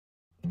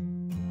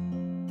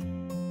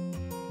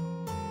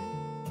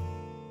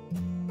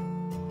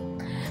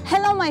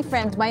Hello my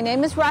friends, my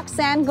name is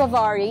Roxanne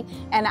Gavari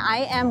and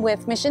I am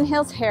with Mission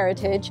Hills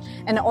Heritage,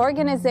 an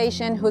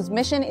organization whose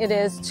mission it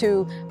is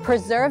to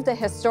preserve the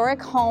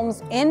historic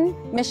homes in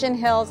Mission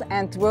Hills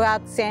and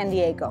throughout San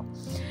Diego.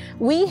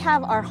 We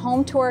have our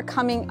home tour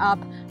coming up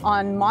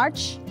on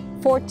March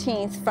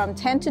 14th from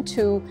 10 to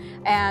 2,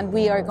 and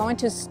we are going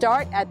to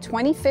start at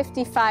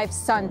 2055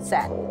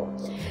 Sunset.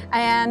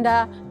 And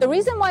the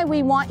reason why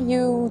we want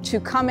you to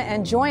come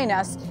and join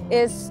us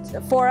is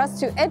for us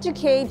to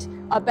educate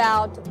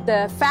about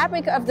the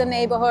fabric of the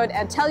neighborhood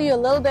and tell you a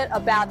little bit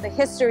about the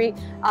history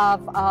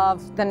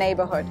of the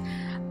neighborhood.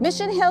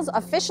 Mission Hills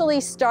officially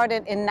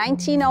started in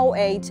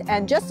 1908,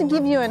 and just to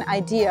give you an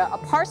idea, a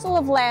parcel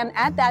of land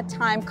at that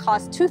time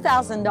cost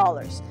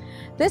 $2,000.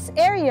 This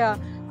area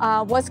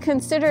was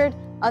considered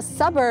a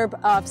suburb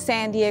of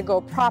San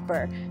Diego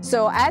proper.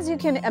 So as you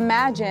can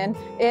imagine,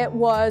 it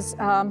was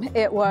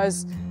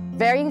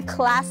very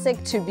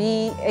classic to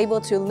be able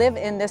to live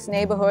in this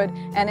neighborhood,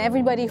 and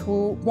everybody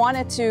who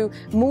wanted to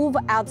move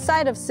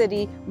outside of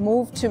city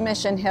moved to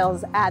Mission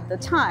Hills at the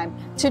time.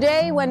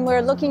 Today, when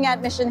we're looking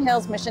at Mission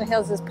Hills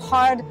is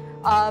part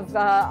of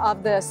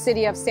the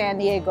city of San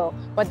Diego,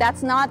 but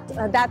that's not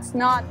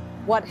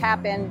what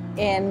happened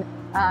in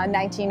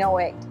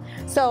 1908.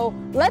 So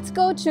let's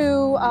go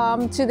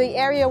to the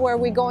area where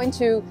we're going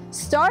to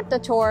start the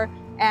tour,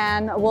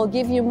 and we'll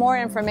give you more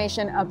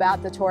information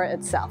about the tour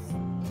itself.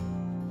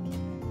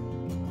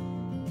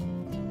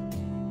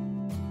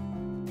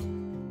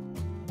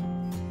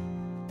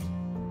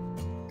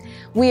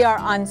 We are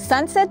on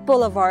Sunset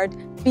Boulevard,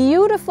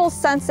 beautiful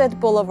Sunset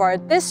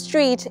Boulevard. This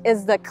street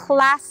is the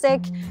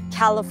classic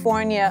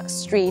California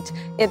street.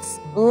 It's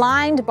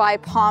lined by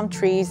palm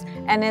trees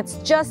and it's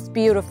just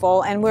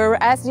beautiful. And we're,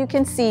 as you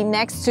can see,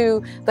 next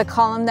to the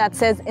column that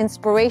says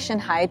Inspiration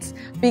Heights,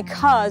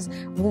 because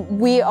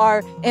we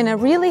are in a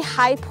really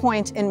high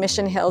point in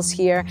Mission Hills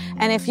here.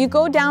 And if you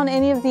go down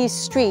any of these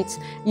streets,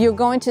 you're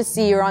going to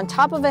see you're on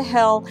top of a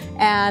hill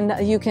and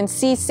you can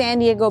see San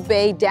Diego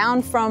Bay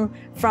down from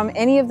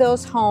any of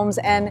those homes,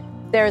 and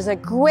there's a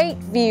great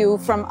view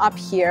from up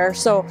here.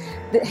 So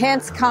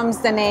hence comes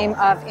the name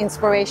of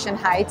Inspiration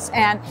Heights.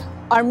 And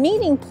our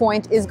meeting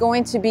point is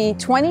going to be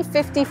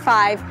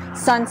 2055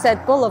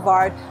 Sunset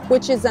Boulevard,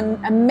 which is an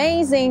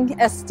amazing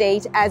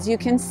estate, as you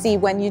can see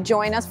when you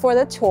join us for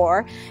the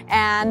tour.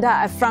 And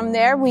from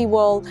there, we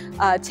will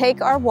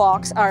take our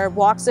walks. Our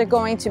walks are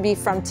going to be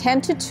from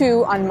 10 to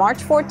 2 on March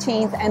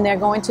 14th, and they're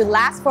going to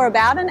last for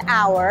about an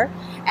hour.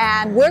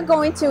 And we're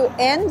going to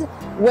end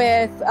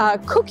with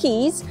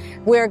cookies.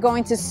 We're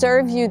going to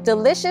serve you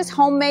delicious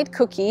homemade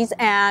cookies,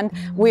 and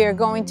we're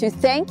going to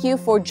thank you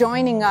for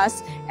joining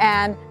us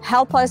and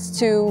help us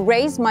to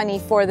raise money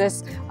for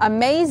this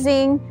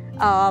amazing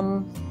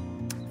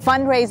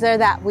fundraiser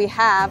that we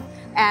have.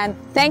 And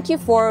thank you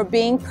for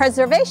being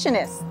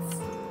preservationists.